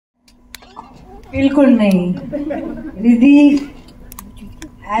बिल्कुल नहीं। रिद्धि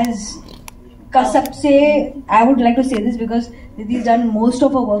एज का सबसे, आई वुड लाइक टू से this because Riddhi is done most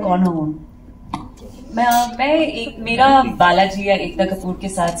of a work on her own. मेरा बालाजी या एकता कपूर के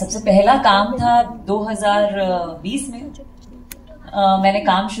साथ सबसे पहला काम था 2020 में। मैंने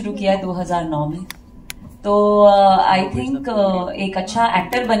काम शुरू किया 2009 में। तो आई थिंक एक अच्छा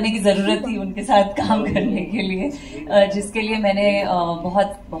एक्टर बनने की जरूरत थी उनके साथ काम करने के लिए, जिसके लिए मैंने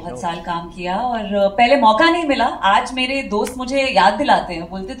बहुत साल काम किया और पहले मौका नहीं मिला। आज मेरे दोस्त मुझे याद दिलाते हैं,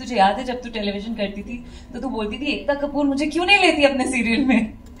 बोलते तुझे याद है जब तू टेलीविजन करती थी तो तू बोलती थी एकता कपूर मुझे क्यों नहीं लेती अपने सीरियल में।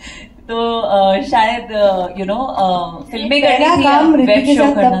 तो शायद फिल्में करनी थी, काम रिद्धि वेब के शो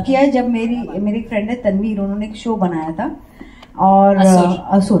साथ करना तब किया है जब मेरी फ्रेंड है तन्वीर, उन्होंने एक शो बनाया था और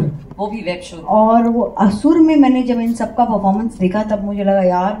असुर, वो भी वेब शो। और वो असुर में मैंने जब इन सबका परफॉर्मेंस देखा तब मुझे लगा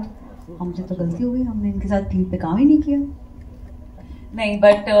यार हमसे तो गलती हो गई, हमने इनके साथ टीम पे काम ही नहीं किया। नहीं,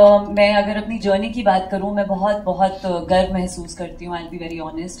 बट मैं अगर अपनी जर्नी की बात करूं, मैं बहुत गर्व महसूस करती हूँ, आई बी वेरी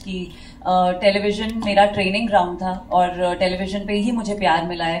ऑनेस्ट, कि टेलीविजन मेरा ट्रेनिंग ग्राउंड था और टेलीविजन पे ही मुझे प्यार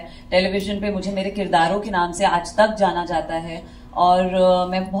मिला है। टेलीविजन पे मुझे मेरे किरदारों के नाम से आज तक जाना जाता है और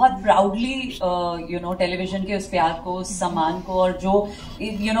मैं बहुत प्राउडली टेलीविजन के उस प्यार को, उस सम्मान को, और जो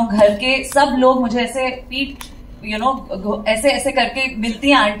घर के सब लोग मुझे ऐसे पीठ ऐसे करके मिलती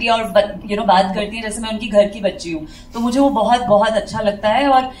हैं आंटी और बात करती हैं जैसे मैं उनकी घर की बच्ची हूँ, तो मुझे वो बहुत अच्छा लगता है।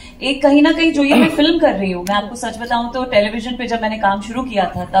 और एक कहीं ना कहीं जो ये मैं फिल्म कर रही हूँ, मैं आपको सच बताऊं तो टेलीविजन पे जब मैंने काम शुरू किया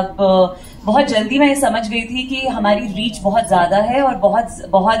था तब बहुत जल्दी मैं ये समझ गई थी कि हमारी रीच बहुत ज्यादा है और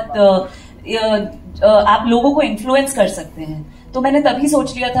बहुत आप लोगों को इन्फ्लुएंस कर सकते हैं। तो मैंने तभी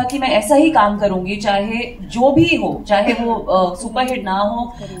सोच लिया था कि मैं ऐसा ही काम करूंगी, चाहे जो भी हो, चाहे वो सुपरहिट ना हो,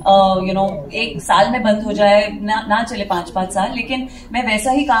 एक साल में बंद हो जाए, ना चले 5-5 साल, लेकिन मैं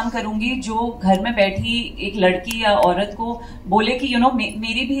वैसा ही काम करूंगी जो घर में बैठी एक लड़की या औरत को बोले कि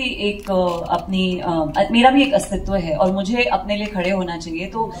मेरी भी एक मेरा भी एक अस्तित्व है और मुझे अपने लिए खड़े होना चाहिए।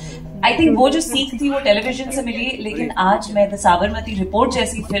 तो आई थिंक वो जो सीख थी वो टेलीविजन से मिली, लेकिन आज मैं द साबरमती रिपोर्ट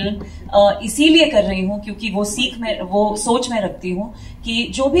जैसी फिल्म इसीलिए कर रही हूँ क्योंकि वो सीख में, वो सोच में रखती हूँ कि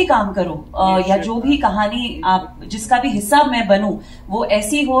जो भी काम करो या जो भी कहानी आप जिसका भी हिस्सा मैं बनूं, वो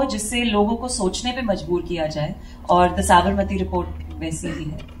ऐसी हो जिससे लोगों को सोचने पे मजबूर किया जाए, और द साबरमती रिपोर्ट वैसी ही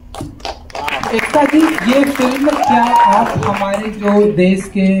है। एकता जी, ये फिल्म क्या आप हमारे जो देश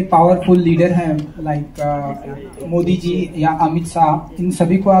के पावरफुल लीडर हैं लाइक मोदी जी या अमित शाह, इन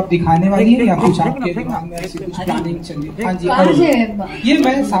सभी को आप दिखाने वाली हैं या कुछ आपके दिमाग में ऐसी कुछ प्लानिंग चल रही है? हाँ जी, ये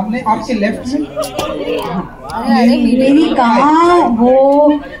मैं सामने आपके लेफ्ट में मेरी कहा वो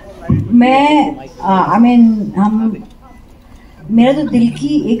मैं मेरा तो दिल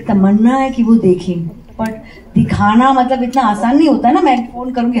की एक तमन्ना है कि वो देखें, पर दिखाना मतलब इतना आसान नहीं होता ना। मैं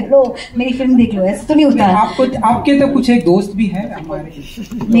फोन करूंगी हेलो मेरी फिल्म देख लो, ऐसा तो नहीं होता। आपके तो कुछ एक दोस्त भी हैं हमारे,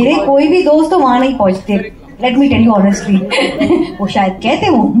 मेरे कोई भी दोस्त तो वहां नहीं पहुंचते, let me tell you honestly. वो शायद कहते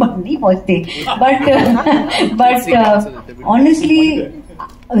वो बट नहीं पहुंचते, बट ऑनेस्टली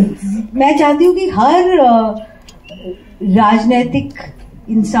मैं चाहती हूँ कि हर राजनीतिक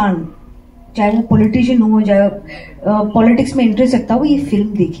इंसान, चाहे वो पॉलिटिशियन हो, चाहे पॉलिटिक्स में इंटरेस्ट रखता हो, ये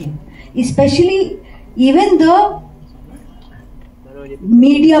फिल्म देखें। Specially even the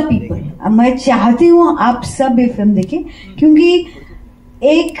media people, मैं चाहती हूँ आप सब ये फिल्म देखें क्योंकि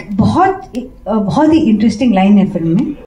एक बहुत ही इंटरेस्टिंग लाइन है फिल्म में।